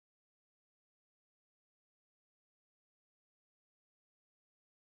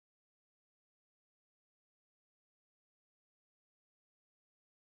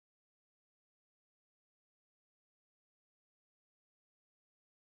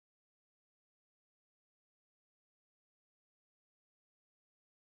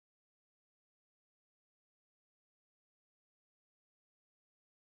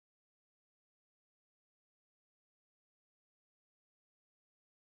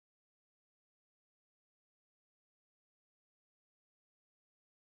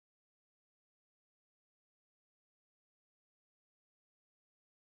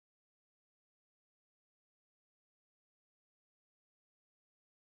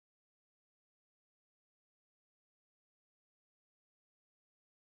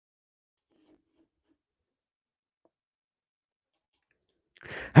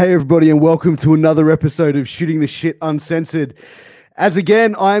Hey, everybody, and welcome to another episode of Shooting the Shit Uncensored. As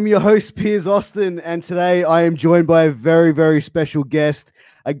again, I am your host, Piers Austin, and today I am joined by a very, very special guest,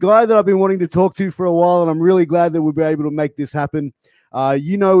 a guy that I've been wanting to talk to for a while, and I'm really glad that we'll be able to make this happen.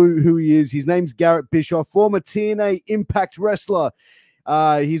 You know who he is. His name's Garett Bischoff, former TNA Impact wrestler.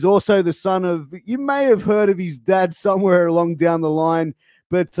 He's also the son of, you may have heard of his dad somewhere along down the line.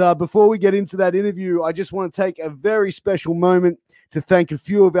 But before we get into that interview, I just want to take a very special moment to thank a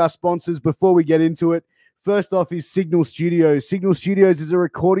few of our sponsors before we get into it. First off is Signal Studios. Signal Studios is a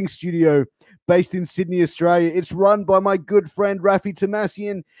recording studio based in Sydney, Australia. It's run by my good friend, Rafi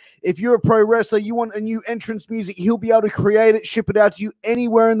Tomasian. If you're a pro wrestler, you want a new entrance music, he'll be able to create it, ship it out to you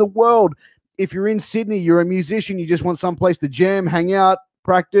anywhere in the world. If you're in Sydney, you're a musician, you just want someplace to jam, hang out,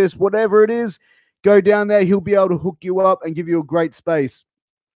 practice, whatever it is, go down there. He'll be able to hook you up and give you a great space.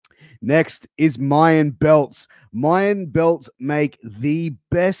 Next is Mayan Belts. Mayan Belts make the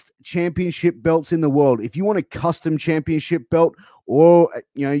best championship belts in the world. If you want a custom championship belt or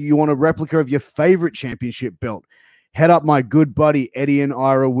you want a replica of your favorite championship belt, head up my good buddy Eddie and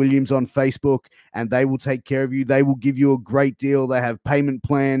Ira Williams on Facebook, and they will take care of you. They will give you a great deal. They have payment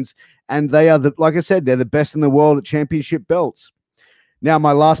plans, and they are, like I said, they're the best in the world at championship belts. Now,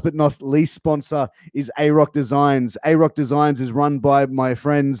 my last but not least sponsor is A-Rock Designs. A-Rock Designs is run by my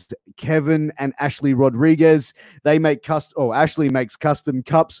friends Kevin and Ashley Rodriguez. They make Ashley makes custom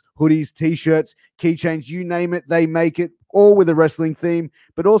cups, hoodies, t-shirts, keychains, you name it, they make it, all with a wrestling theme,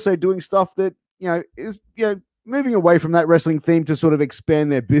 but also doing stuff that, is moving away from that wrestling theme to sort of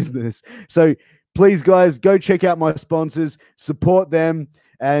expand their business. So please, guys, go check out my sponsors, support them,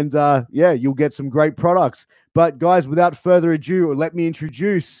 and you'll get some great products. But guys, without further ado, let me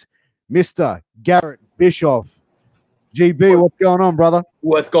introduce Mr. Garett Bischoff. GB, what's going on, brother?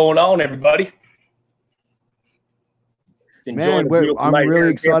 What's going on, everybody? Man, I'm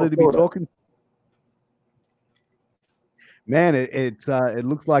really excited to be talking. Man, it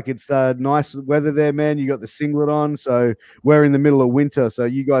looks like it's nice weather there, man. You got the singlet on, so we're in the middle of winter, so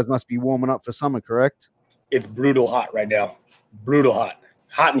you guys must be warming up for summer, correct? It's brutal hot right now. Brutal hot.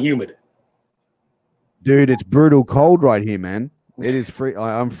 Hot and humid. Dude, it's brutal cold right here, man. It is free.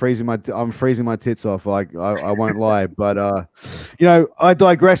 I'm freezing my tits off. Like I won't lie, but I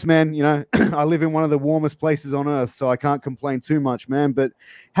digress, man. I live in one of the warmest places on earth, so I can't complain too much, man. But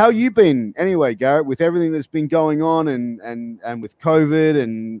how you been anyway, Garett, with everything that's been going on and with COVID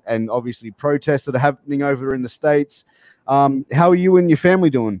and obviously protests that are happening over in the States? How are you and your family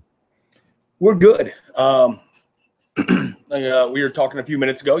doing? We're good. We were talking a few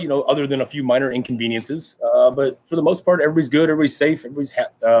minutes ago, other than a few minor inconveniences, but for the most part, everybody's good, everybody's safe, everybody's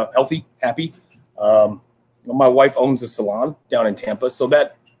healthy, happy. My wife owns a salon down in Tampa, so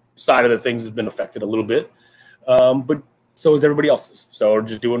that side of the things has been affected a little bit, but so is everybody else's. So we're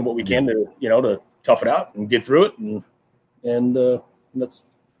just doing what we can to tough it out and get through it, and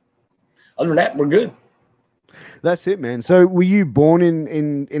that's, other than that, we're good. That's it, man. So were you born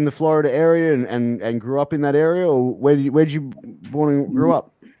in the Florida area and grew up in that area, or where'd you born and grew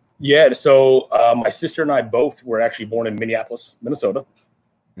up? Yeah, so my sister and I both were actually born in Minneapolis, Minnesota.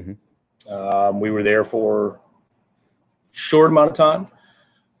 Mm-hmm. We were there for a short amount of time.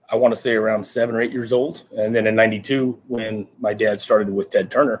 I want to say around 7 or 8 years old. And then in 92, when my dad started with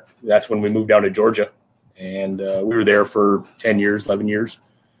Ted Turner, that's when we moved down to Georgia. And we were there for 10 years, 11 years.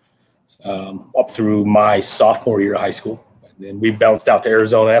 Up through my sophomore year of high school. And then we bounced out to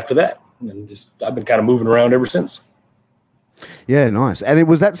Arizona after that. And I've been kind of moving around ever since. Yeah, nice. And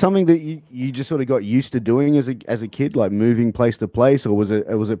was that something that you just sort of got used to doing as a kid, like moving place to place, or was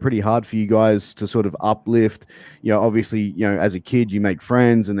it pretty hard for you guys to sort of uplift? Obviously, as a kid you make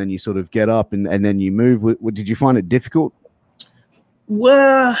friends and then you sort of get up and then you move. Did you find it difficult?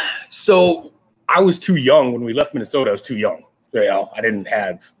 Well, so I was too young when we left Minnesota. I was too young. I didn't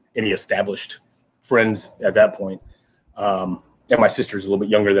have any established friends at that point. And my sister's a little bit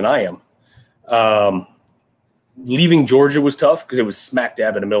younger than I am. Leaving Georgia was tough because it was smack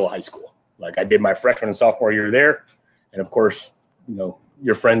dab in the middle of high school. Like I did my freshman and sophomore year there. And of course,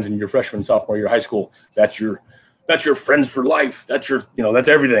 your friends in your freshman and sophomore year of high school, that's your friends for life. That's that's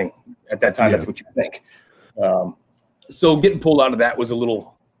everything at that time. Yeah. That's what you think. So getting pulled out of that was a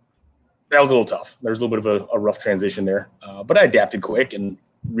little tough. There was a little bit of a rough transition there. But I adapted quick and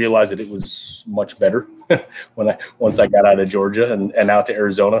realized that it was much better once I got out of Georgia and out to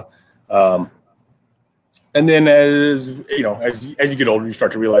Arizona. And then as you get older, you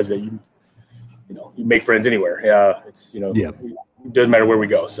start to realize that you make friends anywhere. It doesn't matter where we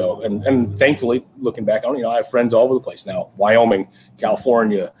go. So, and thankfully looking back on it, I have friends all over the place now, Wyoming,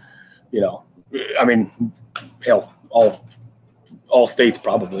 California, hell, all all states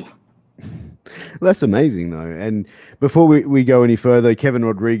probably. That's amazing, though. And before we go any further, Kevin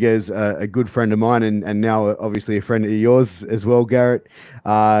Rodriguez, a good friend of mine, and now obviously a friend of yours as well, Garett.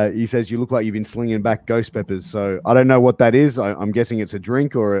 He says you look like you've been slinging back ghost peppers. So I don't know what that is. I'm guessing it's a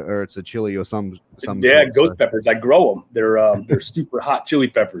drink or it's a chili or some. Yeah, ghost peppers. I grow them. They're super hot chili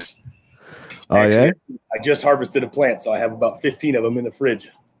peppers. Oh, actually, yeah. I just harvested a plant, so I have about 15 of them in the fridge.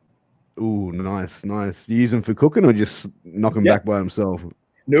 Ooh, nice. You use them for cooking or just knock them back by themselves?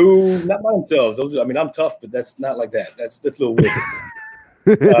 No, not by themselves. Those, I mean, I'm tough, but that's not like that. That's a little weird.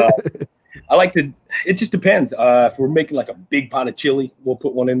 I like to. It just depends. If we're making like a big pot of chili, we'll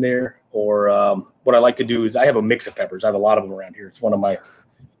put one in there. Or what I like to do is I have a mix of peppers. I have a lot of them around here. It's one of my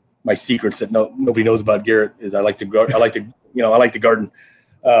secrets that nobody knows about Garett is I like to garden.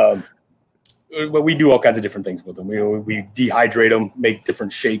 But we do all kinds of different things with them. We dehydrate them, make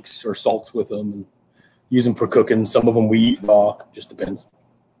different shakes or salts with them, and use them for cooking. Some of them we eat raw. Just depends.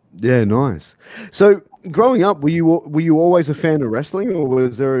 Yeah, nice. So, growing up, were you always a fan of wrestling, or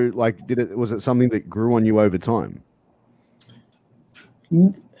was there was it something that grew on you over time?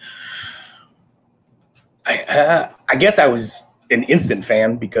 I guess I was an instant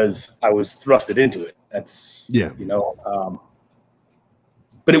fan because I was thrusted into it. That's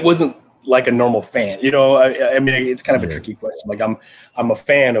but it wasn't like a normal fan. I mean, it's kind of a tricky question. Like I'm a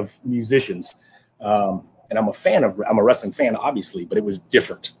fan of musicians, and I'm a wrestling fan, obviously, but it was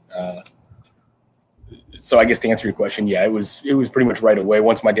different. So I guess to answer your question, yeah, it was pretty much right away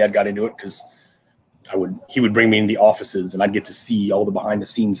once my dad got into it, because he would bring me in the offices and I'd get to see all the behind the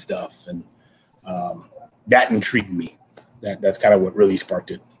scenes stuff, and that intrigued me. That's kind of what really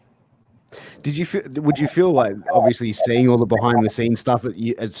sparked it. Would you feel like, obviously, seeing all the behind the scenes stuff,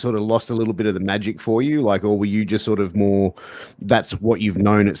 it sort of lost a little bit of the magic for you? Like, or were you just sort of more, that's what you've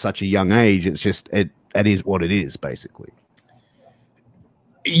known at such a young age, it's just, it is what it is, basically?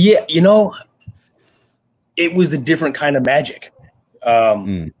 Yeah, it was a different kind of magic.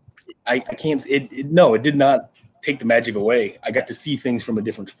 I can't, it did not take the magic away. I got to see things from a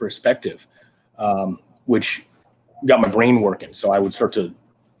different perspective, which got my brain working. So I would start to,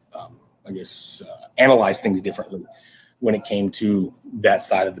 analyze things differently when it came to that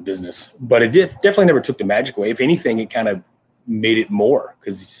side of the business. But it definitely never took the magic away. If anything, it kind of made it more,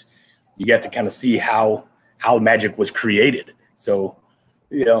 because you got to kind of see how magic was created. So,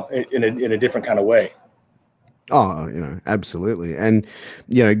 in a different kind of way. Oh, absolutely. And,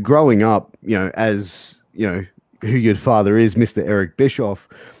 growing up, as, who your father is, Mr. Eric Bischoff,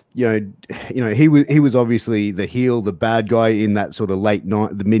 he was obviously the heel, the bad guy in that sort of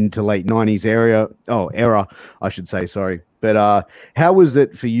the mid to late 90s era, I should say, sorry. But how was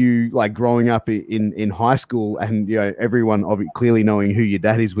it for you, like growing up in high school and, everyone clearly knowing who your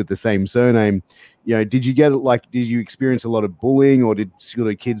dad is with the same surname? Did you experience a lot of bullying, or did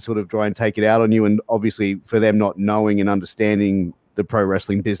sort of kids sort of try and take it out on you? And obviously for them not knowing and understanding the pro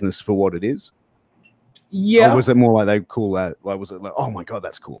wrestling business for what it is? Yeah. Or was it more like they cool that? Like, was it like, oh my God,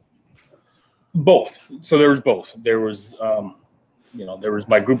 that's cool? Both. So there was both. There was, there was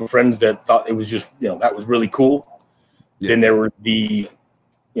my group of friends that thought it was just, that was really cool. Yeah. Then there were the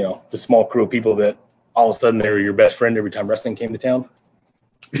small crew of people that all of a sudden they were your best friend every time wrestling came to town.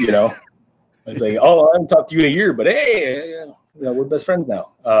 I was like, oh, I haven't talked to you in a year, but hey, we're best friends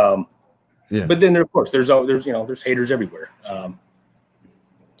now. Yeah. But then of course there's haters everywhere.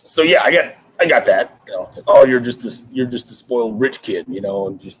 So yeah, I got that. Oh, you're just a spoiled rich kid,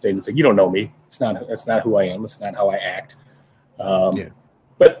 and just things like, you don't know me. That's not who I am. It's not how I act.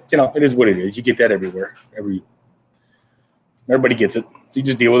 But it is what it is. You get that everywhere. Everybody gets it. So you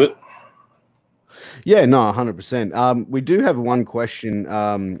just deal with it. Yeah, no, 100%. We do have one question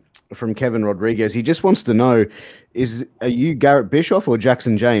from Kevin Rodriguez. He just wants to know, are you Garett Bischoff or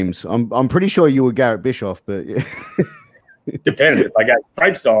Jackson James? I'm pretty sure you were Garett Bischoff, but depends. If I got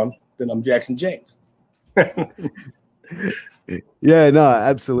stripes on, then I'm Jackson James. Yeah, no,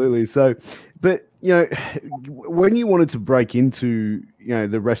 absolutely. So, but when you wanted to break into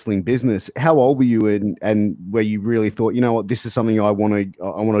the wrestling business, how old were you, and where you really thought, what, this is something I want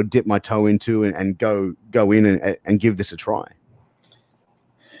to dip my toe into and go in and give this a try?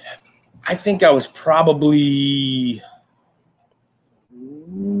 I think I was probably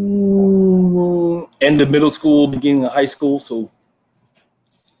end of middle school, beginning of high school, so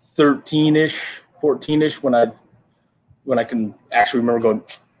 13-ish, 14-ish, when I can actually remember going,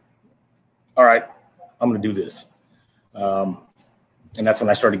 all right, I'm going to do this. And that's when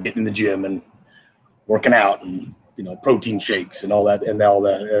I started getting in the gym and working out and, protein shakes and all that. And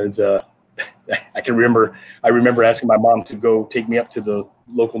I remember asking my mom to go take me up to the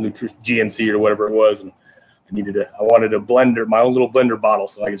local nutrition GNC or whatever it was. And I wanted a blender, my own little blender bottle,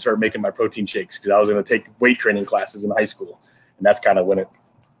 so I could start making my protein shakes because I was going to take weight training classes in high school, and that's kind of when it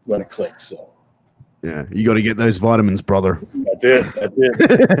clicked. So. Yeah, you got to get those vitamins, brother. That's it.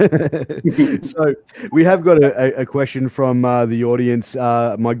 So we have got a question from the audience.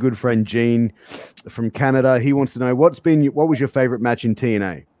 My good friend Gene from Canada. He wants to know what was your favorite match in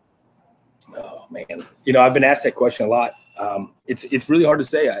TNA? Oh man, I've been asked that question a lot. It's really hard to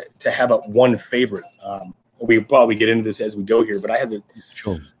say to have one favorite. We'll probably get into this as we go here, but I had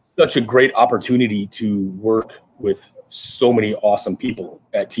such a great opportunity to work with so many awesome people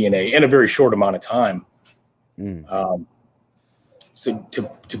at TNA in a very short amount of time. So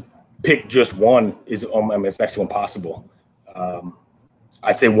to pick just one is, it's next to impossible.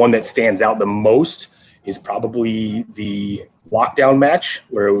 I'd say one that stands out the most is probably the lockdown match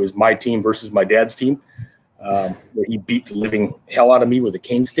where it was my team versus my dad's team, where he beat the living hell out of me with a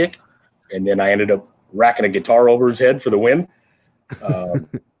cane stick. And then I ended up racking a guitar over his head for the win.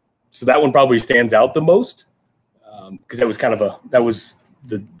 So that one probably stands out the most. Because that was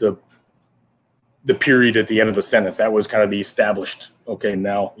the period at the end of the sentence. That was kind of the established, okay,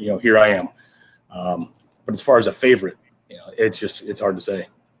 now, here I am. But as far as a favorite, it's hard to say.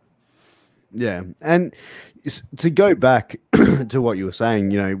 Yeah. And to go back to what you were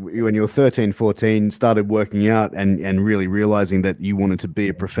saying, when you were 13, 14, started working out and really realizing that you wanted to be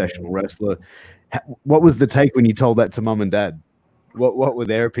a professional wrestler. What was the take when you told that to mum and dad? What were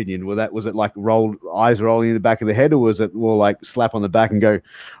their opinion? Was it like eyes rolling in the back of the head, or was it more like slap on the back and go,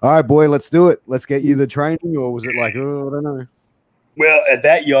 all right, boy, let's do it. Let's get you the training. Or was it like, oh, I don't know. Well, at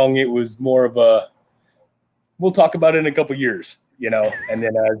that young, it was more of we'll talk about it in a couple of years, and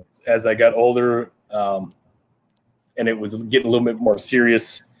then as I got older, and it was getting a little bit more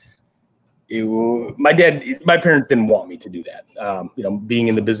serious, my parents didn't want me to do that. Being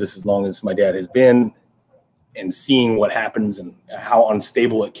in the business as long as my dad has been, and seeing what happens and how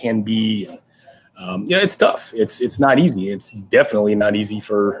unstable it can be. It's tough. It's not easy. It's definitely not easy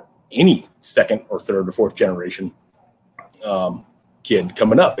for any second or third or fourth generation kid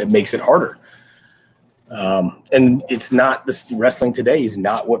coming up. It makes it harder. And it's not, wrestling today is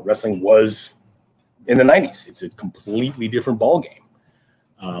not what wrestling was in the 90s. It's a completely different ball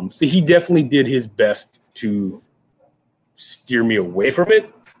game. So he definitely did his best to steer me away from it,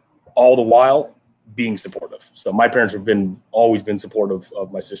 all the while being supportive. So my parents have always been supportive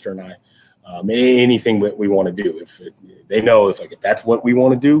of my sister and I. Anything that we want to do, if that's what we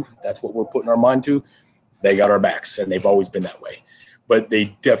want to do, that's what we're putting our mind to, they got our backs, and they've always been that way. But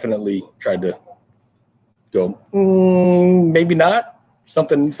they definitely tried to go, maybe not,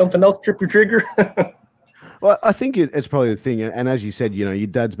 something else trip your trigger. Well, I think it's probably the thing. And as you said, your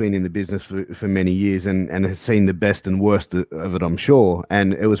dad's been in the business for many years and has seen the best and worst of it, I'm sure.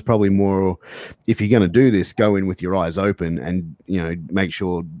 And it was probably more, if you're going to do this, go in with your eyes open and, make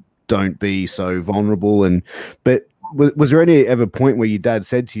sure don't be so vulnerable. But was there any ever point where your dad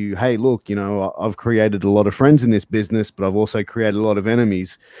said to you, hey, look, I've created a lot of friends in this business, but I've also created a lot of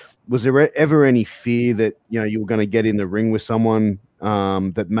enemies. Was there ever any fear that, you were going to get in the ring with someone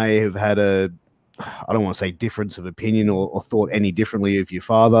that may have had I don't want to say difference of opinion or thought any differently of your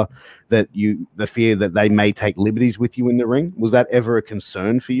father, the fear that they may take liberties with you in the ring? Was that ever a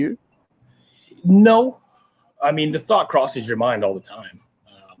concern for you? No. I mean, the thought crosses your mind all the time.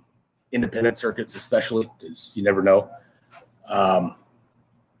 Independent circuits, especially, because you never know. I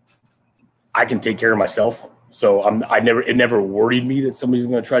can take care of myself. So it never worried me that somebody's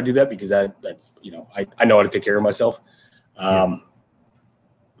going to try to do that, because I know how to take care of myself.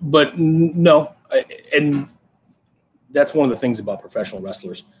 But no, and that's one of the things about professional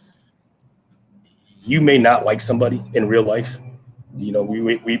wrestlers. You may not like somebody in real life.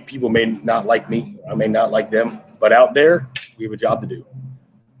 We people may not like me. I may not like them. But out there, we have a job to do.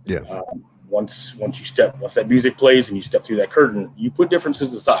 Yeah. Once that music plays and you step through that curtain, you put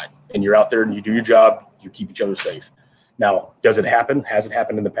differences aside and you're out there and you do your job. You keep each other safe. Now, does it happen? Has it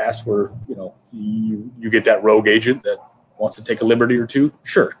happened in the past where you get that rogue agent that wants to take a liberty or two?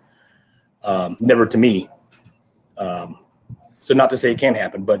 Sure. Never to me. So not to say it can't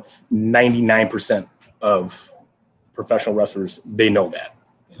happen, but 99% of professional wrestlers, they know that.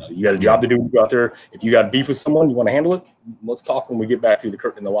 You got a job to do. Go out there. If you got beef with someone, you want to handle it, let's talk when we get back through the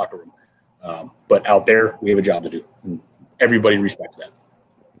curtain in the locker room. But out there, we have a job to do. And everybody respects that.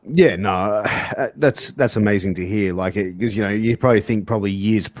 Yeah, no, that's amazing to hear. Like, because you probably think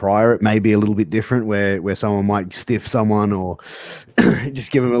years prior it may be a little bit different, where someone might stiff someone or just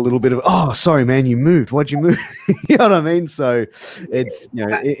give them a little bit of, oh, sorry, man, you moved. Why'd you move? You know what I mean? So it's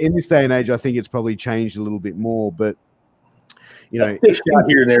in this day and age, I think it's probably changed a little bit more. But a stiff shot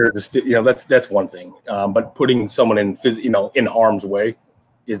here and there is that's one thing. But putting someone in in harm's way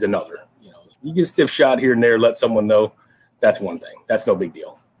is another. You get a stiff shot here and there, let someone know. That's one thing. That's no big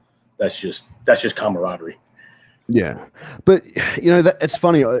deal. That's just camaraderie. Yeah, but it's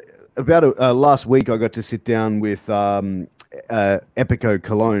funny. About last week, I got to sit down with Epico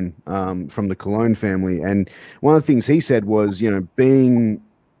Cologne from the Cologne family, and one of the things he said was, being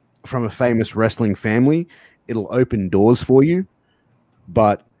from a famous wrestling family, it'll open doors for you,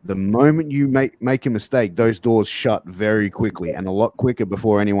 but the moment you make a mistake, those doors shut very quickly and a lot quicker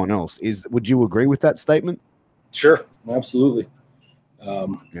before anyone else. Would you agree with that statement? Sure, absolutely.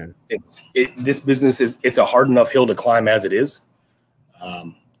 This business it's a hard enough hill to climb as it is.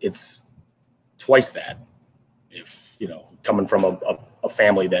 It's twice that if coming from a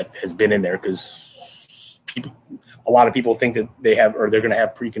family that has been in there, because a lot of people think that they're going to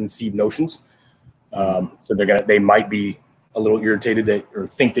have preconceived notions. So they might be a little irritated or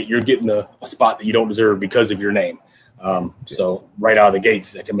think that you're getting a spot that you don't deserve because of your name. So right out of the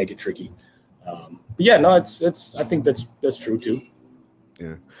gates, that can make it tricky. But yeah, no, I think that's true too.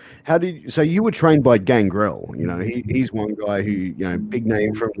 Yeah. So you were trained by Gangrel, he's one guy who, big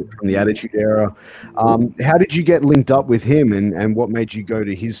name from the Attitude Era. How did you get linked up with him, and what made you go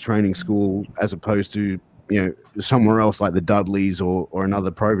to his training school as opposed to, somewhere else like the Dudleys or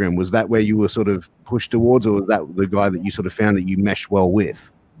another program? Was that where you were sort of pushed towards, or was that the guy that you sort of found that you meshed well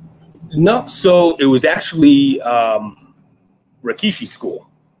with? No, so it was actually Rikishi School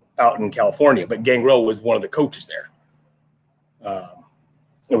out in California, but Gangrel was one of the coaches there.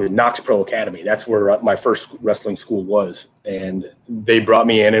 It was Knox Pro Academy. That's where my first wrestling school was. And they brought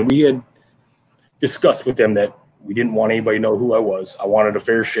me in, and we had discussed with them that we didn't want anybody to know who I was. I wanted a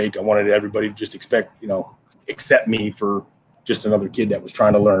fair shake. I wanted everybody to just accept me for just another kid that was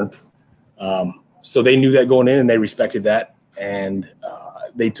trying to learn. So they knew that going in, and they respected that. And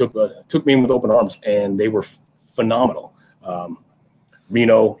they took me in with open arms, and they were phenomenal.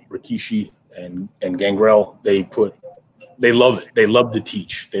 Reno, Rikishi, and Gangrel, they love it. They love to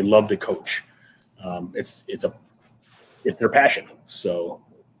teach. They love to coach. It's their passion. So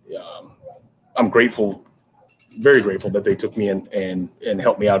I'm grateful, very grateful that they took me in and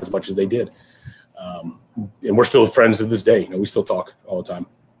helped me out as much as they did. And we're still friends to this day. We still talk all the time.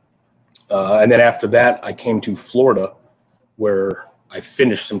 And then after that, I came to Florida, where I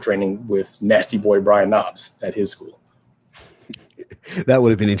finished some training with Nasty Boy Brian Knobs at his school. That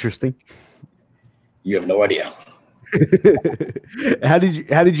would have been interesting. You have no idea. How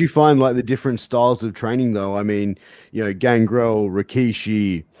did you find like the different styles of training though? I mean, Gangrel,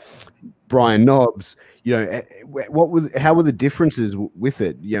 Rikishi, Brian Knobs, how were the differences with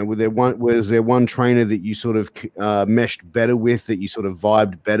it? Was there one trainer that you sort of meshed better with, that you sort of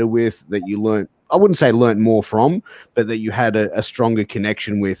vibed better with, that you learned, I wouldn't say learned more from, but that you had a stronger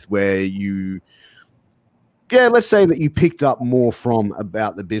connection with, where let's say that you picked up more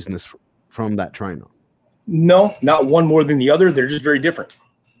about the business from that trainer? No, not one more than the other. They're just very different,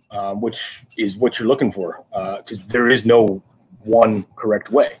 which is what you're looking for, because there is no one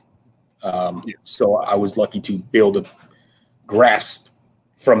correct way. So I was lucky to be able to grasp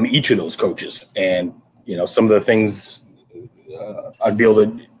from each of those coaches. And, some of the things I'd be able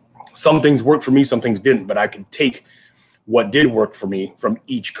to – some things worked for me, some things didn't. But I could take what did work for me from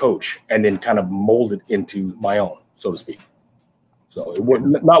each coach and then kind of mold it into my own, so to speak. So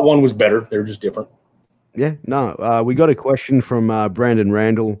not one was better. They were just different. Yeah, no, we got a question from Brandon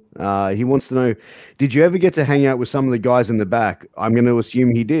Randall. He wants to know, did you ever get to hang out with some of the guys in the back? I'm going to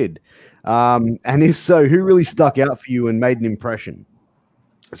assume he did. And if so, who really stuck out for you and made an impression?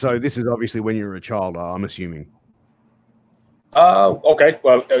 So this is obviously when you were a child, I'm assuming. Okay.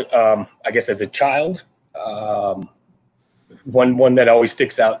 Well, I guess as a child, one that always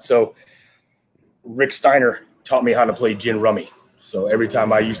sticks out. So Rick Steiner taught me how to play gin rummy. So every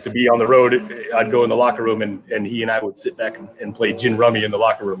time I used to be on the road, I'd go in the locker room and he and I would sit back and play gin rummy in the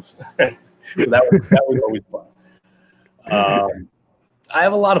locker rooms. So that was always fun. I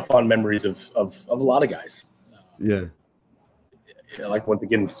have a lot of fond memories of a lot of guys. Yeah. Like, once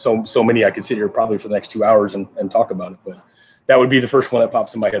again, so many I could sit here probably for the next 2 hours and talk about it, but that would be the first one that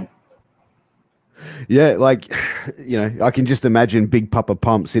pops in my head. Yeah, like, I can just imagine Big Papa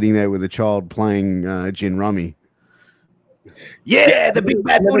Pump sitting there with a child playing gin rummy. Yeah, the big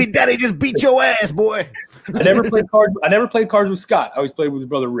bad booty daddy just beat your ass, boy. I never played cards with Scott. I always played with his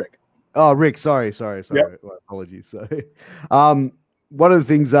brother Rick. Oh, Rick, sorry. Yep. Well, apologies. So, one of the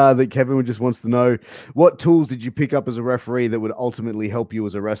things that Kevin just wants to know, what tools did you pick up as a referee that would ultimately help you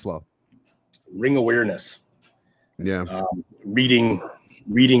as a wrestler? Ring awareness. Yeah. Reading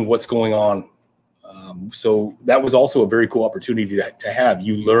what's going on. So that was also a very cool opportunity to have.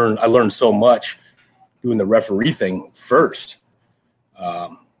 I learned so much doing the referee thing first,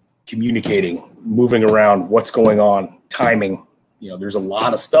 communicating, moving around, what's going on, timing. There's a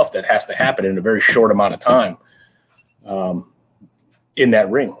lot of stuff that has to happen in a very short amount of time in that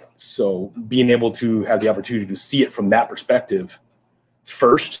ring. So being able to have the opportunity to see it from that perspective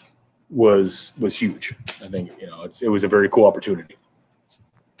first was huge. I think, it was a very cool opportunity.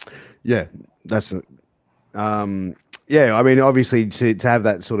 Yeah, that's yeah. I mean, obviously to have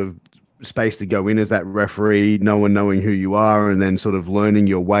that sort of space to go in as that referee, no one knowing who you are, and then sort of learning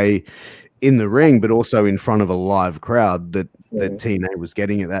your way in the ring, but also in front of a live crowd that TNA was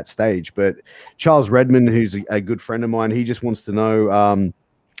getting at that stage. But Charles Redmond, who's a good friend of mine, he just wants to know,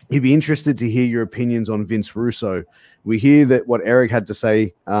 he'd be interested to hear your opinions on Vince Russo. We hear that what Eric had to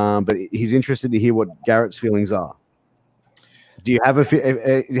say, but he's interested to hear what Garett's feelings are. Do you have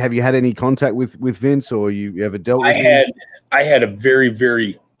have you had any contact with Vince, or you ever dealt with him? I had a very,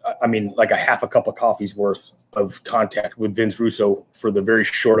 very, like a half a cup of coffee's worth of contact with Vince Russo for the very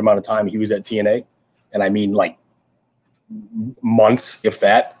short amount of time he was at TNA. And I mean, like months, if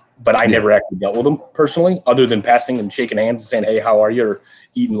that, but I never actually dealt with him personally, other than passing and shaking hands and saying, "Hey, how are you?" or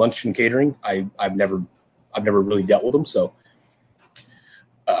eating lunch and catering. I've never really dealt with him. So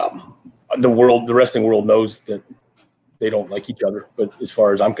the wrestling world knows that they don't like each other, but as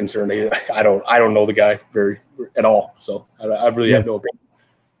far as I'm concerned, I don't know the guy at all. So I really have no opinion.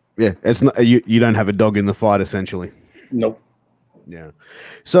 Yeah, it's not you don't have a dog in the fight, essentially. Nope. Yeah.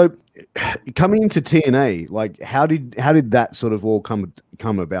 So coming into TNA, like how did that sort of all come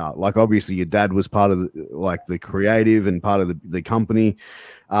about? Like obviously your dad was part of the creative and part of the company.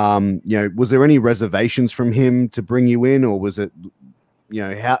 Was there any reservations from him to bring you in, or was it,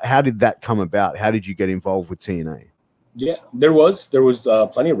 how did that come about? How did you get involved with TNA? Yeah, there was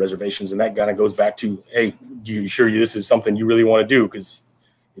plenty of reservations, and that kind of goes back to, hey, you sure this is something you really want to do? Because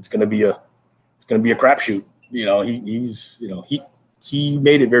it's going to be a crapshoot. He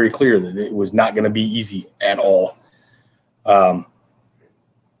made it very clear that it was not going to be easy at all. But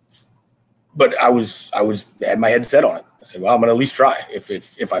I had my head set on it. I said, well, I'm going to at least try.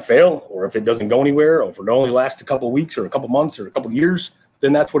 If I fail, or if it doesn't go anywhere, or if it only lasts a couple of weeks or a couple of months or a couple of years,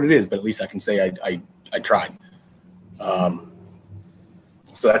 then that's what it is. But at least I can say I tried.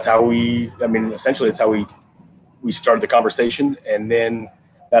 So that's how essentially that's how we started the conversation. And then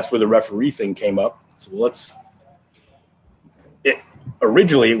that's where the referee thing came up. So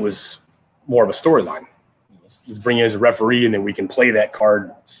originally it was more of a storyline. Let's bring you as a referee, and then we can play that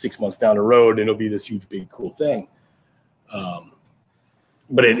card 6 months down the road, and it'll be this huge, big, cool thing.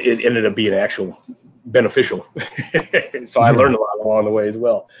 But it ended up being actual beneficial. So I learned a lot along the way as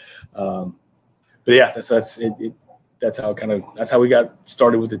well. But yeah, that's how we got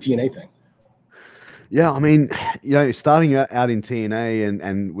started with the TNA thing. Yeah, I mean, starting out in TNA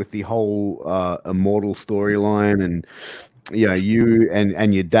and with the whole Immortal storyline, and you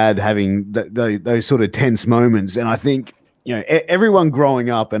and your dad having those sort of tense moments, and I think everyone growing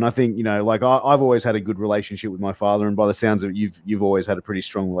up, and I think like I've always had a good relationship with my father, and by the sounds of it, you've always had a pretty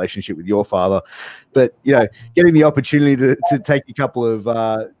strong relationship with your father. But getting the opportunity to take a couple of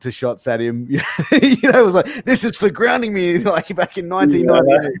shots at him, it was like, this is for grounding me, like back in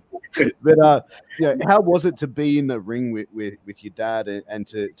 1998. But how was it to be in the ring with your dad and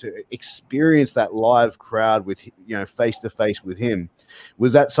to experience that live crowd with face to face with him?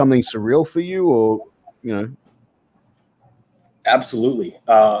 Was that something surreal for you, or Absolutely.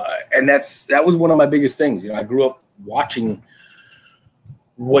 And that was one of my biggest things. I grew up watching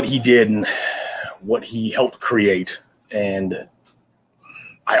what he did and what he helped create. And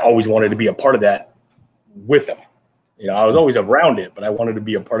I always wanted to be a part of that with him. I was always around it, but I wanted to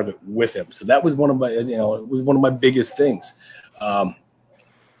be a part of it with him. So that was one of my, it was one of my biggest things.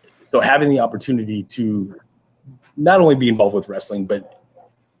 So having the opportunity to not only be involved with wrestling, but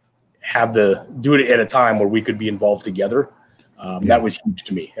do it at a time where we could be involved together. That was huge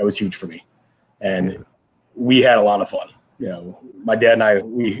to me. That was huge for me. And we had a lot of fun. My dad and I,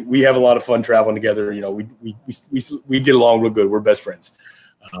 we have a lot of fun traveling together. We get along real good. We're best friends.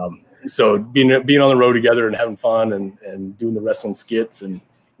 So being on the road together and having fun and doing the wrestling skits, and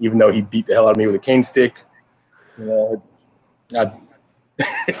even though he beat the hell out of me with a cane stick, I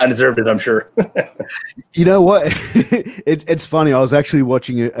deserved it, I'm sure. You know what? It's funny. I was actually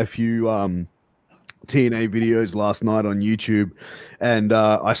watching a few TNA videos last night on YouTube, and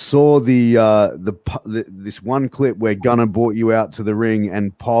I saw this one clip where Gunner brought you out to the ring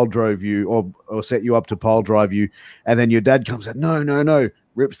and pile drove you, or set you up to pile drive you, and then your dad comes out, no,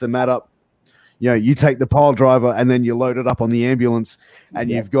 rips the mat up. you take the pile driver and then you load it up on the ambulance, and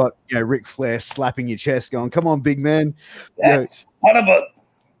you've got Ric Flair slapping your chest, going, "Come on, big man!" That's kind of a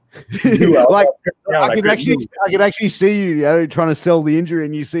like I could actually see you, trying to sell the injury,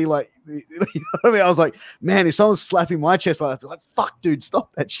 and you see like, you know what I mean? I was like, man, if someone's slapping my chest, I'd be like, fuck, dude,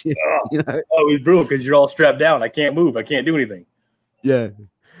 stop that shit. Oh, it was brutal because you're all strapped down. I can't move. I can't do anything. Yeah.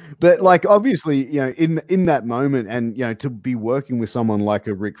 But like, obviously, in that moment, and to be working with someone like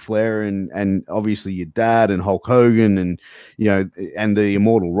a Ric Flair and obviously your dad and Hulk Hogan and and the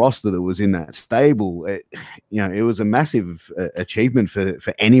immortal roster that was in that stable, it was a massive achievement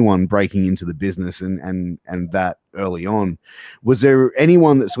for anyone breaking into the business and that early on. Was there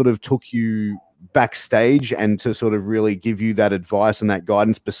anyone that sort of took you backstage and to sort of really give you that advice and that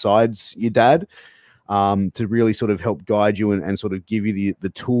guidance besides your dad? To really sort of help guide you and sort of give you the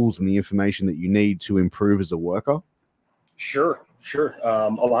tools and the information that you need to improve as a worker? Sure. A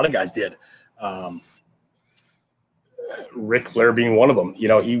lot of guys did. Ric Flair being one of them.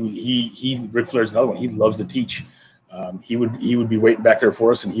 Ric Flair's another one. He loves to teach. He would be waiting back there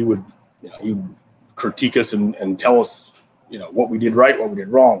for us, and he would critique us and tell us, what we did right, what we did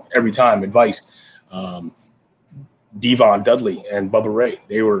wrong every time. Advice. Devon Dudley and Bubba Ray,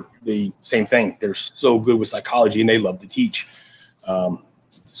 they were the same thing. They're so good with psychology and they love to teach. So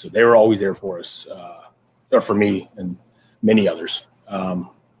they were always there for us, or for me and many others. I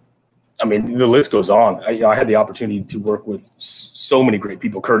mean, the list goes on. I had the opportunity to work with so many great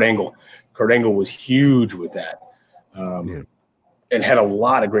people. Kurt Angle was huge with that, and had a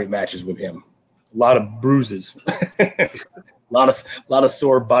lot of great matches with him. A lot of bruises, a lot of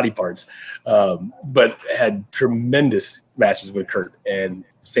sore body parts, but had tremendous matches with Kurt. And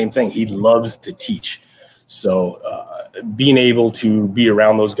same thing, he loves to teach. So being able to be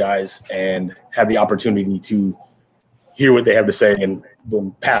around those guys and have the opportunity to hear what they have to say and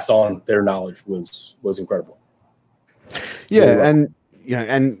then pass on their knowledge was incredible. Yeah, and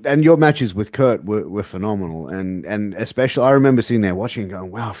your matches with Kurt were phenomenal, and especially I remember sitting there watching and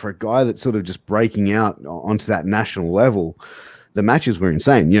going, wow, for a guy that's sort of just breaking out onto that national level, the matches were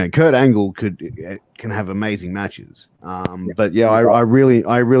insane. Kurt Angle can have amazing matches, but yeah, I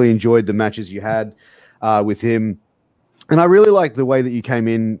really enjoyed the matches you had with him. And I really like the way that you came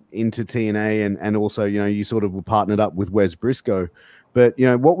into TNA and also, you sort of were partnered up with Wes Briscoe. But,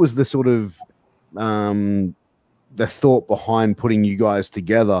 what was the sort of the thought behind putting you guys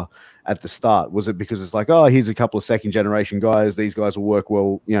together at the start? Was it because it's like, oh, here's a couple of second generation guys, these guys will work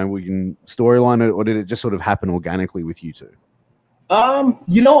well, we can storyline it, or did it just sort of happen organically with you two? Not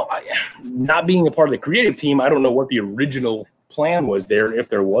being a part of the creative team, I don't know what the original plan was there, if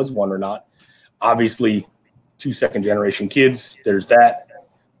there was one or not. Obviously, 2 second generation kids, there's that.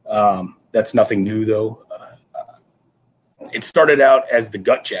 That's nothing new though. It started out as the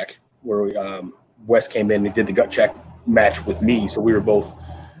gut check where Wes came in and did the gut check match with me. So we were both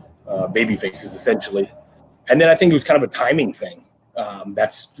baby faces essentially. And then I think it was kind of a timing thing.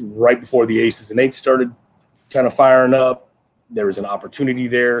 That's right before the Aces&Eights started kind of firing up. There was an opportunity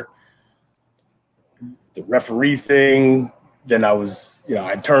there. The referee thing, then I was,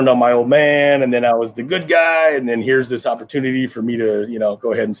 I turned on my old man, and then I was the good guy, and then here's this opportunity for me to,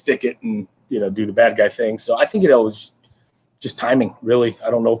 go ahead and stick it and, do the bad guy thing. So I think it was just timing, really.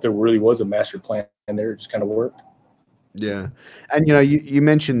 I don't know if there really was a master plan there. It just kind of worked. Yeah. And, you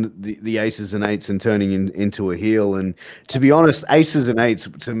mentioned the Aces&Eights and turning into a heel. And to be honest, Aces&Eights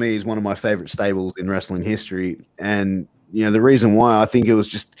to me is one of my favorite stables in wrestling history. And, the reason why, I think it was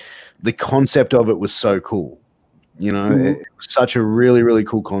just the concept of it was so cool. It was such a really, really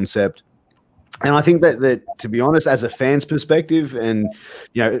cool concept. And I think that to be honest, as a fan's perspective, and,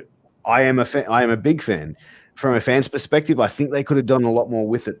 I am a big fan. From a fan's perspective, I think they could have done a lot more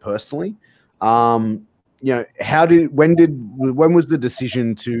with it personally. When was the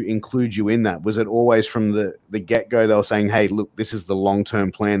decision to include you in that? Was it always from the get-go they were saying, hey, look, this is the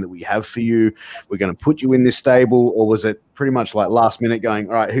long-term plan that we have for you, we're going to put you in this stable? Or was it pretty much like last minute going,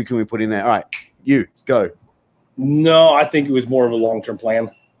 all right, who can we put in there? All right, you go. No, I think it was more of a long-term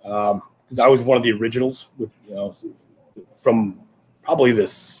plan. Because I was one of the originals with, from probably the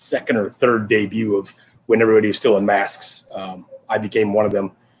second or third debut of when everybody was still in masks. I became one of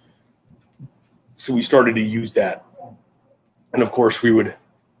them. So we started to use that. And of course you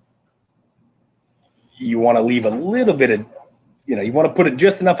want to leave a little bit of, you want to put it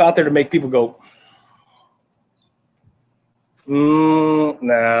just enough out there to make people go,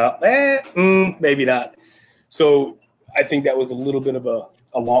 maybe not. So I think that was a little bit of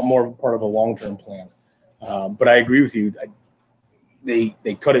a lot more part of a long-term plan. But I agree with you. They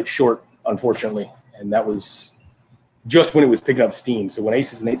cut it short, unfortunately. And that was just when it was picking up steam. So when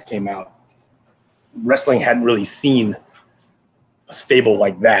Aces&Eights came out, wrestling hadn't really seen a stable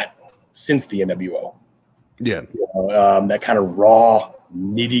like that since the NWO. Yeah. That kind of raw,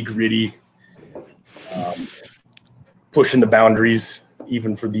 nitty gritty, pushing the boundaries,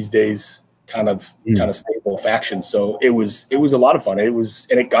 even for these days, kind of stable faction. So it was a lot of fun. And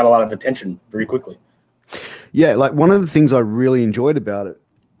it got a lot of attention very quickly. Yeah, like one of the things I really enjoyed about it,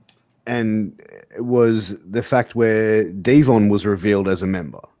 and it was the fact where Devon was revealed as a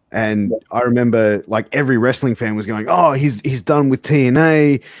member. And I remember like every wrestling fan was going, "Oh, he's done with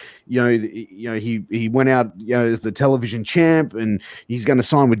TNA. He went out, as the television champ, and he's going to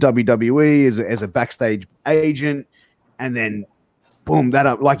sign with WWE as a backstage agent." And then boom, that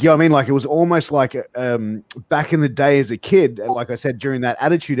up, like, I mean, like it was almost like back in the day as a kid, like I said, during that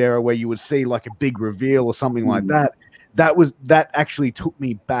Attitude Era, where you would see like a big reveal or something like that. That actually took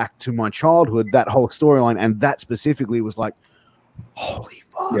me back to my childhood, that whole storyline, and that specifically was like, holy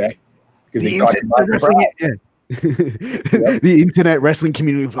fuck. Yeah. The internet wrestling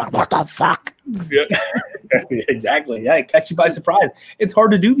community was like, what the fuck? Yeah. Exactly. Yeah, it catch you by surprise. It's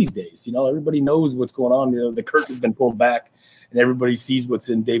hard to do these days. Everybody knows what's going on. The curtain's been pulled back, and everybody sees what's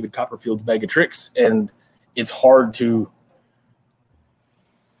in David Copperfield's bag of tricks, and it's hard to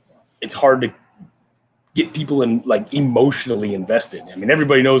get people emotionally invested. I mean,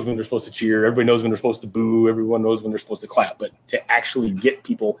 everybody knows when they're supposed to cheer, everybody knows when they're supposed to boo, everyone knows when they're supposed to clap, but to actually get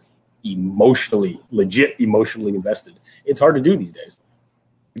people legit emotionally invested, it's hard to do these days.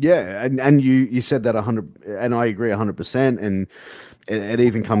 Yeah, and you said that 100, and I agree 100%. And it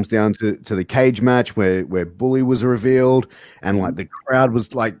even comes down to the cage match where Bully was revealed, and like the crowd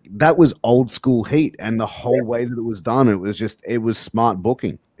was like, that was old school heat, and the whole way that it was done, it was smart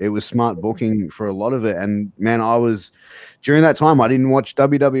booking. It was smart booking for a lot of it. And man, during that time, I didn't watch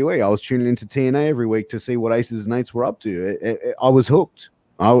WWE. I was tuning into TNA every week to see what Aces&Eights were up to. I was hooked.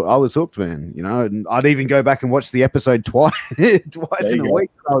 I was hooked, man. And I'd even go back and watch the episode twice in a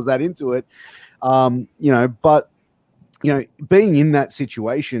week. I was that into it. But being in that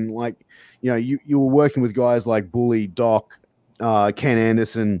situation, like, you were working with guys like Bully, Doc, Ken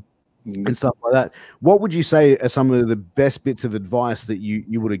Anderson, and stuff like that. What would you say are some of the best bits of advice that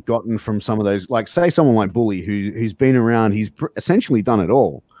you would have gotten from some of those? Like, say someone like Bully, who's been around, he's essentially done it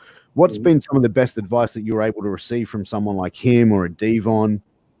all. What's been some of the best advice that you were able to receive from someone like him, or a Devon,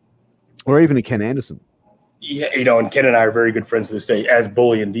 or even a Ken Anderson? Yeah, and Ken and I are very good friends to this day, as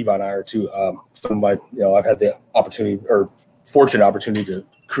Bully and Devon and I are too. Some of my, I've had the fortunate opportunity to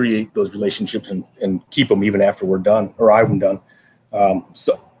create those relationships and keep them even after we're done, or I'm done.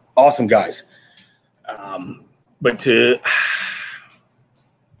 So awesome guys. But I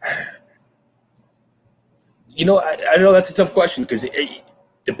know that's a tough question, because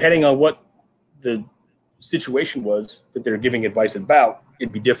depending on what the situation was that they're giving advice about,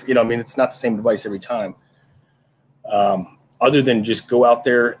 it'd be different. It's not the same advice every time. Other than just go out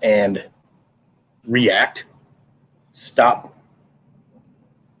there and react, stop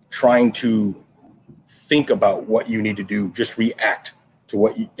trying to think about what you need to do, just react to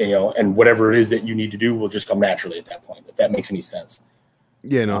what and whatever it is that you need to do will just come naturally at that point, if that makes any sense.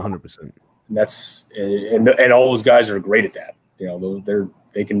 Yeah, no, 100%. And that's and all those guys are great at that.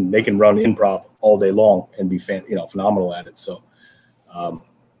 They can run improv all day long and be phenomenal at it. So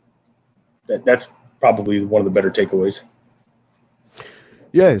that's probably one of the better takeaways.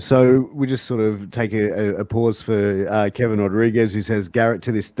 Yeah, so we just sort of take a pause for Kevin Rodriguez, who says, Garett,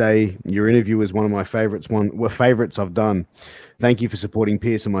 to this day, your interview is one of my favorites I've done. Thank you for supporting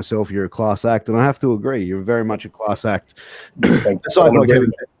Piers and myself. You're a class act. And I have to agree, you're very much a class act.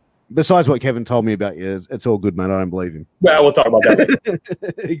 Besides what Kevin told me about you, it's all good, man. I don't believe him. Well, we'll talk about that later.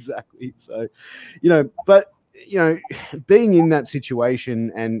 Exactly. So, but being in that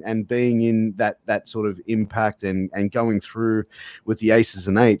situation and being in that sort of impact and going through with the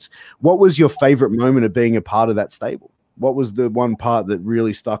Aces&Eights, what was your favorite moment of being a part of that stable? What was the one part that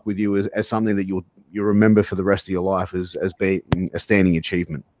really stuck with you as something that you'll remember for the rest of your life as being a standing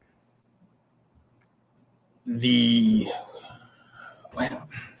achievement? This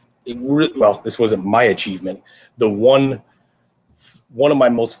wasn't my achievement. The one of my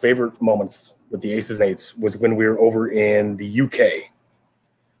most favorite moments with the Aces&Eights was when we were over in the UK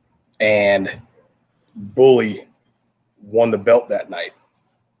and Bully won the belt that night.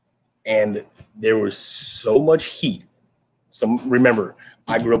 And there was so much heat. Remember,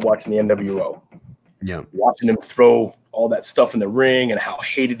 I grew up watching the NWO. Yeah. Watching them throw all that stuff in the ring and how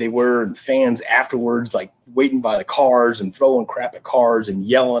hated they were, and fans afterwards, like waiting by the cars and throwing crap at cars and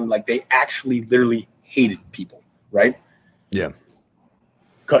yelling, like they actually literally hated people, right? Yeah.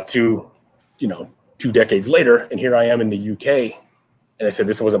 Cut to 2 decades later, and here I am in the UK, And I said,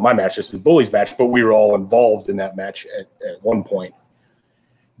 this wasn't my match, this was Bully's match, but we were all involved in that match at one point.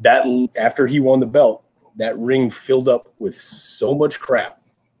 That after he won the belt, that ring filled up with so much crap.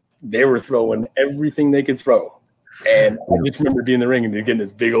 They were throwing everything they could throw. And I just remember being in the ring and getting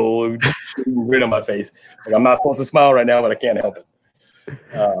this big old grin on my face. Like, I'm not supposed to smile right now, but I can't help it.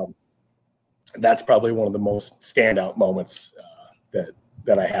 That's probably one of the most standout moments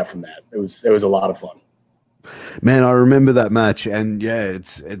that I have from that. It was a lot of fun. Man, I remember that match, and yeah,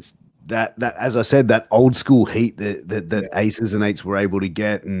 it's that as I said, that old school heat that Aces and Eights were able to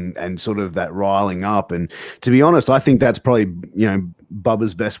get, and sort of that riling up. And to be honest, I think that's probably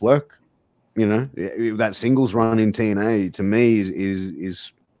Bubba's best work. That singles run in TNA to me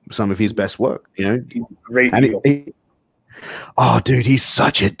is some of his best work. Great. And oh, dude, he's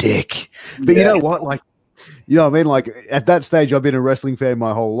such a dick. But you know what, like. You know what I mean? Like, at that stage, I've been a wrestling fan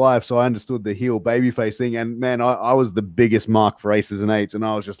my whole life, so I understood the heel babyface thing. And, man, I was the biggest mark for Aces and Eights, and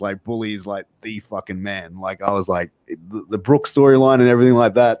I was just like, Bully is, like, the fucking man. Like, I was like, the Brooke storyline and everything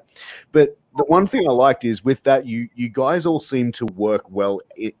like that. But the one thing I liked is with that, you guys all seem to work well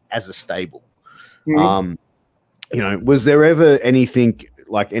as a stable. Mm-hmm. Was there ever anything,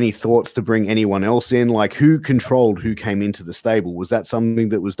 like any thoughts to bring anyone else in? Like, who controlled who came into the stable? Was that something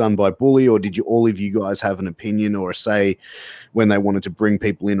that was done by Bully, or did all of you guys have an opinion or a say when they wanted to bring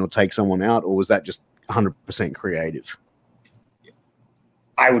people in or take someone out, or was that just 100% creative?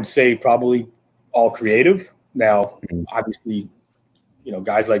 I would say probably all creative. Now, obviously,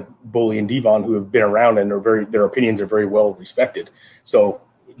 guys like Bully and Devon who have been around and their opinions are very well respected. So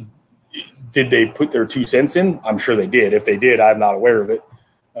did they put their 2 cents in? I'm sure they did. If they did, I'm not aware of it.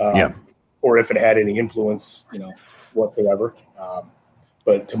 Or if it had any influence, whatsoever.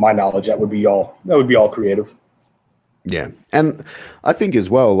 But to my knowledge, that would be all creative. Yeah. And I think as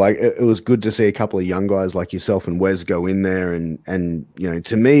well, like, it was good to see a couple of young guys like yourself and Wes go in there and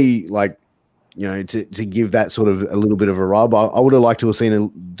to me, like, to give that sort of a little bit of a rub, I would have liked to have seen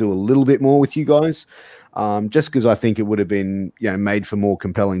do a little bit more with you guys. Just because I think it would have been, made for more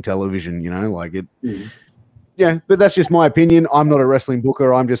compelling television, like it. Mm-hmm. Yeah, but that's just my opinion. I'm not a wrestling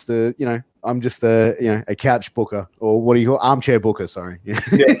booker. I'm just a couch booker, or what do you call armchair booker? Sorry. Yeah.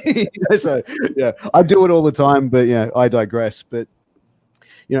 So yeah, I do it all the time, but I digress. But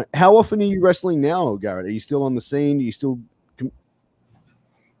how often are you wrestling now, Garett? Are you still on the scene? Are you still?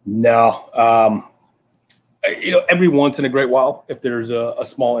 No. Every once in a great while, if there's a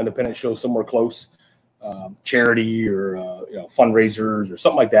small independent show somewhere close, charity or fundraisers or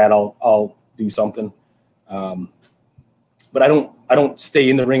something like that, I'll do something. But I don't stay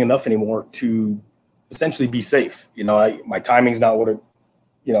in the ring enough anymore to essentially be safe. My timing's not what it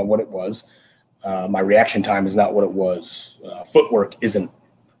was. My reaction time is not what it was. Footwork isn't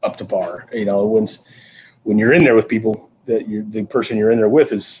up to par. When you're in there with people, the person you're in there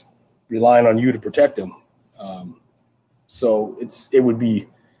with is relying on you to protect them. So it would be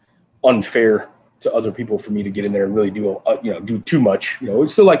unfair to other people for me to get in there and really do too much. We'd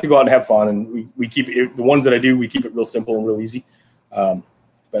still like to go out and have fun, and we keep it, the ones that I do, we keep it real simple and real easy.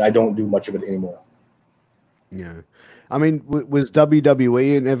 But I don't do much of it anymore. Yeah. I mean, was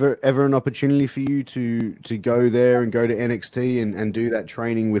WWE ever an opportunity for you to go there and go to NXT and do that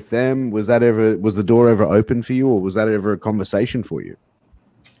training with them? Was the door ever open for you, or was that ever a conversation for you?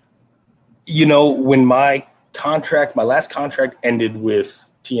 When my last contract ended with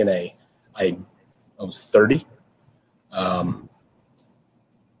TNA, I was 30.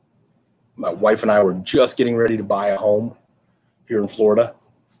 My wife and I were just getting ready to buy a home here in Florida.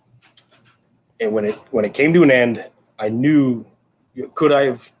 And when it came to an end, I knew, could I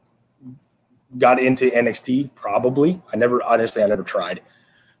have got into NXT? Probably. I never tried.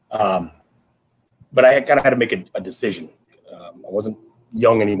 But I kind of had to make a decision. I wasn't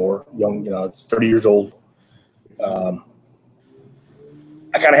young anymore. I was 30 years old. I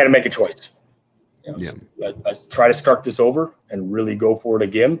kind of had to make a choice. I try to start this over and really go for it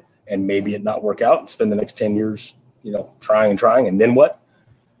again, and maybe it not work out and spend the next 10 years, trying, and then what?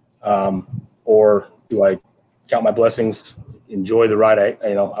 Or do I count my blessings, enjoy the ride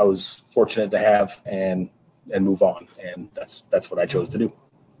I was fortunate to have, and move on? And that's what I chose to do.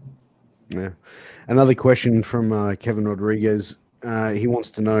 Yeah. Another question from Kevin Rodriguez. He wants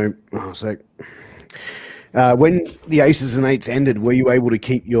to know, when the Aces and Eights ended, were you able to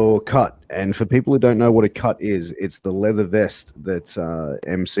keep your cut? And for people who don't know what a cut is, it's the leather vest that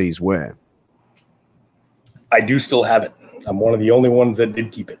MCs wear. I do still have it. I'm one of the only ones that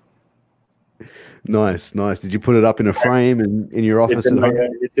did keep it. Nice. Did you put it up in a frame in your office at home?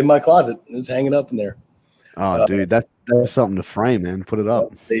 It's in my closet. It's hanging up in there. Oh, dude, that's something to frame, man. Put it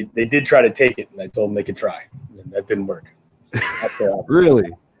up. They did try to take it, and I told them they could try. And that didn't work.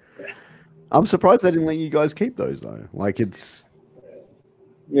 Really? I'm surprised they didn't let you guys keep those though. Like it's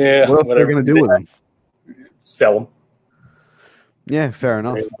Yeah. what else are they going to do with them? Sell them. Yeah, fair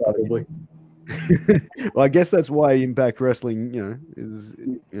enough. Probably. Well, I guess that's why Impact Wrestling,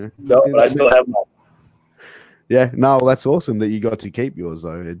 is No, but I still have them. Yeah, no, well, that's awesome that you got to keep yours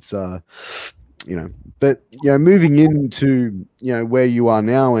though. It's but moving into where you are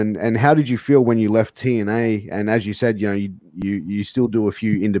now, and how did you feel when you left TNA? And as you said, you still do a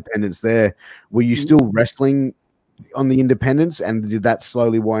few independents there. Were you still wrestling on the independents, and did that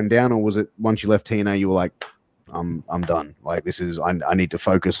slowly wind down, or was it once you left TNA you were like, I'm done. Like this is I need to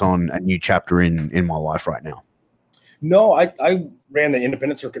focus on a new chapter in my life right now. No, I ran the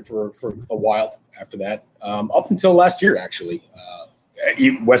independent circuit for a while after that, up until last year actually.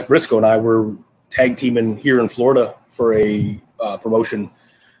 Wes Briscoe and I were tag teaming here in Florida for a promotion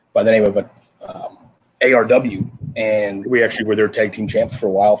by the name of ARW, and we actually were their tag team champs for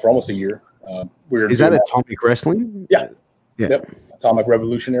a while, for almost a year. Is that Atomic Wrestling? Yeah. Yep. Atomic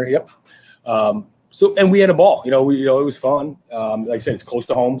Revolutionary. Yep. So, and we had a ball. It was fun. Like I said, it's close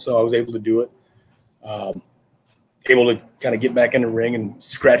to home, so I was able to do it. Able to kind of get back in the ring and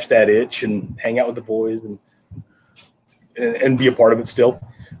scratch that itch and hang out with the boys and be a part of it still.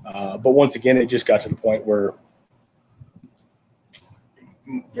 But once again, it just got to the point where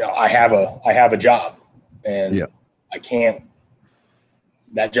I have a job, and I can't.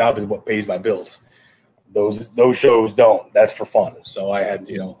 That job is what pays my bills. Those shows don't. That's for fun. So I had,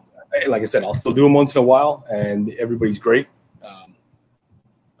 like I said, I'll still do them once in a while, and everybody's great.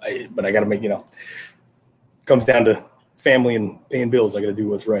 But I got to make, comes down to family and paying bills. I got to do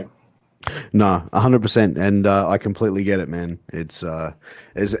what's right. No, 100%, and I completely get it, man. It's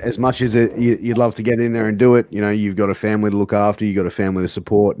as much as you'd love to get in there and do it. You've got a family to look after, you've got a family to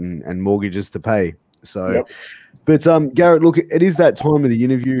support, and mortgages to pay. So. Yep. But Garett, look, it is that time of the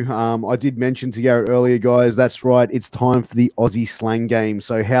interview. I did mention to Garett earlier, guys, that's right. It's time for the Aussie slang game.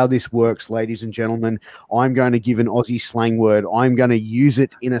 So how this works, ladies and gentlemen, I'm going to give an Aussie slang word. I'm going to use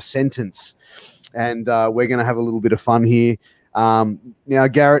it in a sentence, and we're going to have a little bit of fun here. Now,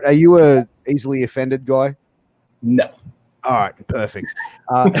 Garett, are you a easily offended guy? No. All right, perfect.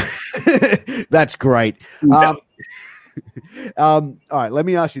 That's great. No. All right, let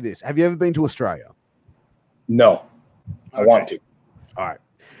me ask you this. Have you ever been to Australia? No, I want to. All right.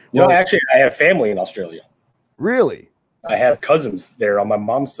 Well, actually, I have family in Australia. Really? I have cousins there on my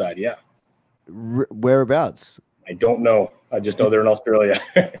mom's side, yeah. Whereabouts? I don't know. I just know they're in Australia.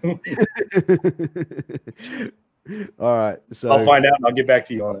 All right. So I'll find out and I'll get back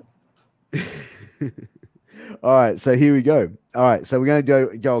to you on it. All right. So here we go. All right. So we're going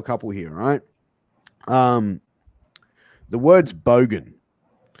to go a couple here, all right? The word's bogan.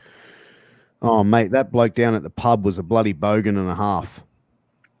 Oh, mate, that bloke down at the pub was a bloody bogan and a half.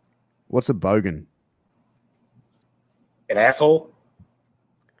 What's a bogan? An asshole?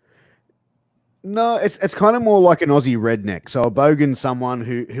 No, it's kind of more like an Aussie redneck. So a bogan's someone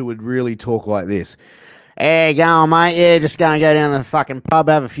who would really talk like this. Hey, going, mate. Yeah, just going to go down to the fucking pub,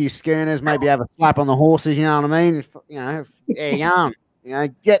 have a few schooners, maybe have a slap on the horses, you know what I mean? Yeah,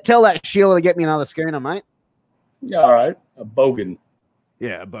 going. Tell that Sheila to get me another schooner, mate. Yeah, all right. A bogan.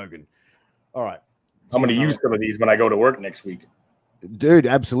 Yeah, a bogan. All right. I'm going to use some of these when I go to work next week. Dude,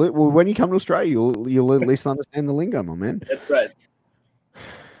 absolutely. Well, when you come to Australia, you'll at least understand the lingo, my man. That's right.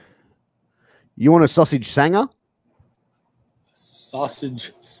 You want a sausage sanger?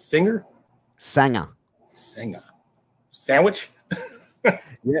 Sausage singer? Sanger. Sanger. Sandwich?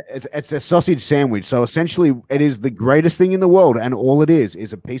 Yeah, it's a sausage sandwich. So essentially, it is the greatest thing in the world, and all it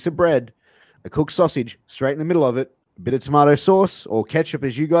is a piece of bread, a cooked sausage, straight in the middle of it, a bit of tomato sauce or ketchup,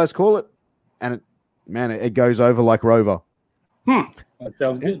 as you guys call it, and it goes over like Rover. That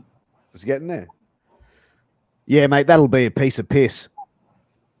sounds good. It's getting there. Yeah, mate, that'll be a piece of piss.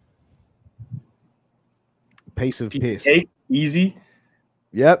 Piece of piss. Easy.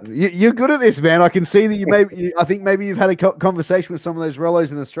 Yep, you're good at this, man. I can see that I think maybe you've had a conversation with some of those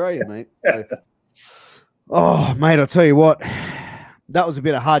rellos in Australia, mate. So. Oh, mate, I'll tell you what. That was a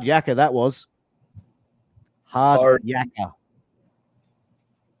bit of hard yakka, that was. Hard yakka.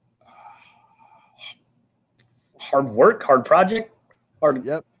 Hard work, hard project.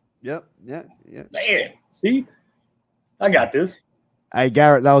 Yep. Man, see? I got this. Hey,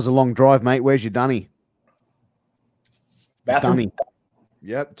 Garett, that was a long drive, mate. Where's your dunny? Bathroom? Dunny.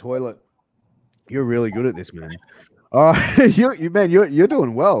 Yep, toilet. You're really good at this, man. All right, you're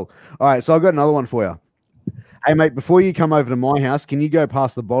doing well. All right, so I've got another one for you. Hey, mate, before you come over to my house, can you go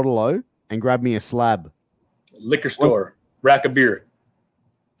past the bottle-o and grab me a slab? Liquor store. Rack of beer.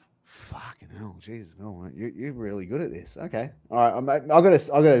 Fucking hell, jeez, oh, you're really good at this. Okay, all right, I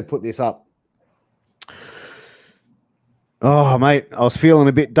gotta put this up. Oh, mate, I was feeling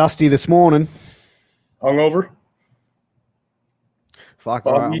a bit dusty this morning. Hungover? Fuck,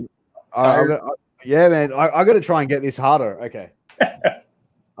 all right. Yeah, man, I got to try and get this harder. Okay.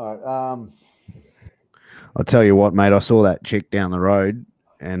 All right. I'll tell you what, mate. I saw that chick down the road,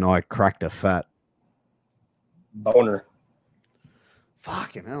 and I cracked a fat boner.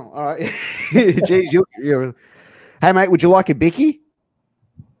 Fucking hell! All right. Jeez, you're. Hey, mate, would you like a bicky?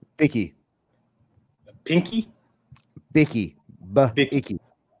 Bicky. Pinky? Bicky. Bicky.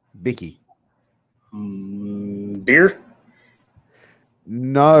 Bicky. Beer?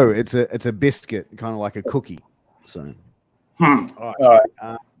 No, it's a biscuit, kind of like a cookie. So, all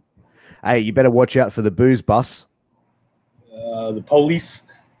right. Hey, you better watch out for the booze bus. The police.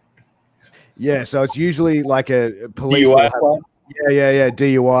 Yeah, so it's usually like a police. DUI. Yeah.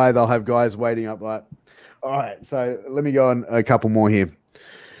 DUI. They'll have guys waiting up. Like, all right. So let me go on a couple more here.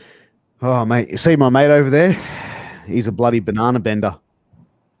 Oh, mate, you see my mate over there? He's a bloody banana bender.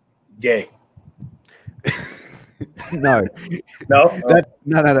 Gay. No. No?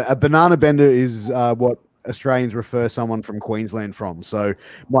 No. A banana bender is what Australians refer someone from Queensland from. So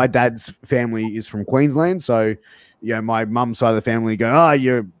my dad's family is from Queensland. So, my mum's side of the family go,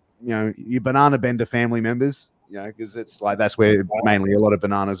 you're banana bender family members, because it's like that's where mainly a lot of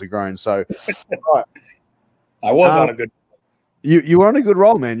bananas are grown. So right. I was on a good. You were on a good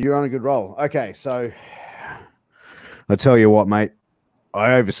roll, man. You're on a good roll. Okay, so I'll tell you what, mate.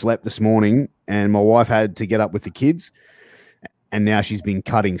 I overslept this morning, and my wife had to get up with the kids, and now she's been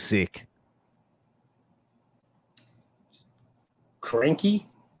cutting sick. Cranky?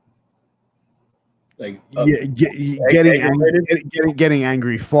 Like getting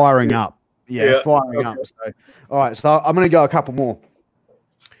angry, firing up. Yeah, firing up. So, all right, so I'm going to go a couple more.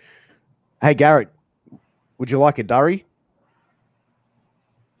 Hey, Garrett, would you like a durry?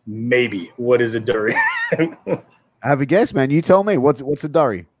 Maybe. What is a durry? Have a guess, man. You tell me. What's a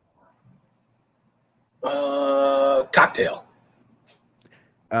durry? Cocktail.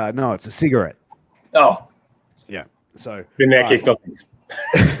 No, it's a cigarette. Oh. Yeah. So in that case, no thanks.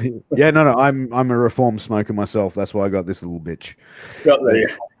 Yeah, no. I'm a reformed smoker myself. That's why I got this little bitch.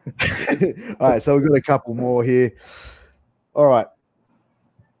 All right, so we've got a couple more here. All right,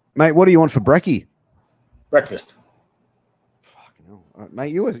 mate. What do you want for brekkie? Breakfast. Fucking hell, all right,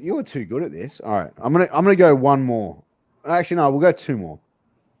 mate. You were too good at this. All right, I'm gonna go one more. Actually, no, we'll go two more.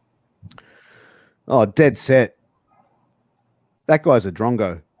 Oh, dead set. That guy's a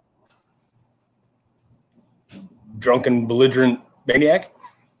drongo. Drunken, belligerent maniac?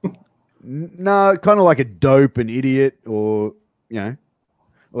 No, kind of like a dope, an idiot, or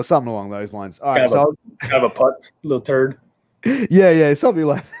or something along those lines. All right, kind of a putt, little turd. Yeah, something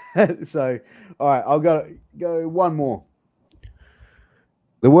like that. So, all right, I'll go one more.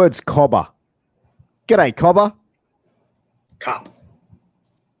 The word's cobber. G'day, cobber. Cop.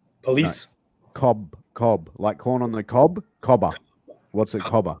 Police. No. Cob, like corn on the cob. Cobber. What's a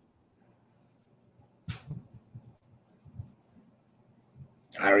cobber?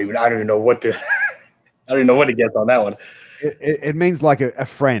 I don't even know what to. I don't even know what to guess on that one. It means like a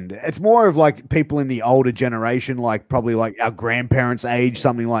friend. It's more of like people in the older generation, like probably like our grandparents' age,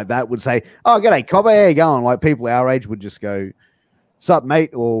 something like that, would say, "Oh, g'day, cobber, how you going?" Like people our age would just go, "Sup, mate?"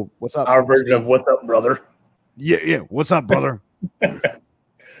 or "What's up?" Our version of "What's up, brother?" Yeah. What's up, brother?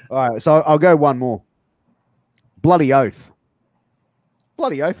 All right, so I'll go one more. Bloody oath.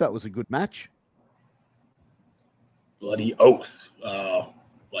 Bloody oath. That was a good match. Bloody oath.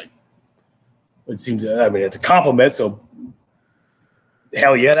 It seems. I mean, it's a compliment. So,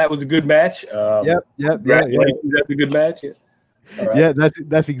 hell yeah, that was a good match. Yep. That's a good match. Yeah. All right. Yeah,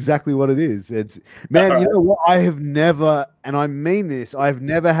 that's exactly what it is. It's man, you know what? I have never, and I mean this, I've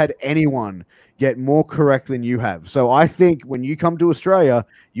never had anyone get more correct than you have. So I think when you come to Australia,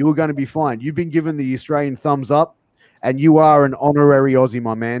 you are going to be fine. You've been given the Australian thumbs up, and you are an honorary Aussie,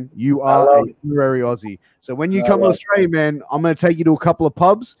 my man. You are an honorary Aussie. So when you come to Australia, man, I'm going to take you to a couple of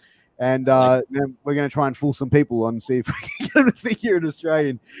pubs, and then we're going to try and fool some people and see if we can get them to think you're an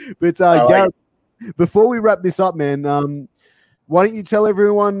Australian. But Garett, before we wrap this up, man, why don't you tell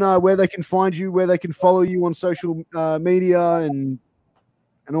everyone where they can find you, where they can follow you on social media and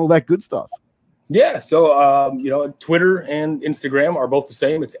all that good stuff? Yeah, so Twitter and Instagram are both the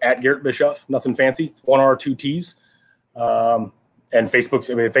same. It's at Garett Bischoff, nothing fancy. It's 1 R 2 T's. And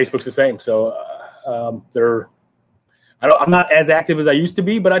Facebook's the same. So I'm not as active as I used to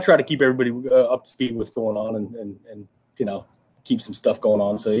be, but I try to keep everybody up to speed with what's going on and keep some stuff going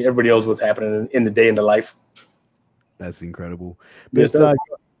on so everybody knows what's happening in the day in the life. That's incredible. But,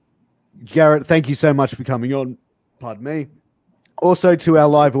 Garett, thank you so much for coming on. Pardon me. Also, to our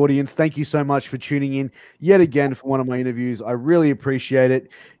live audience, thank you so much for tuning in yet again for one of my interviews. I really appreciate it.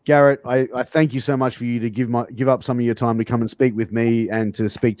 Garett, I thank you so much for you to give up some of your time to come and speak with me and to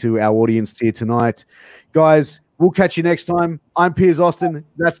speak to our audience here tonight. Guys, we'll catch you next time. I'm Piers Austin.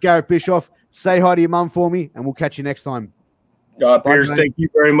 That's Garett Bischoff. Say hi to your mum for me, and we'll catch you next time. Piers, thank you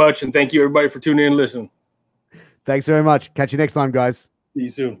very much, and thank you everybody for tuning in and listening. Thanks very much. Catch you next time, guys. See you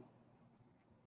soon.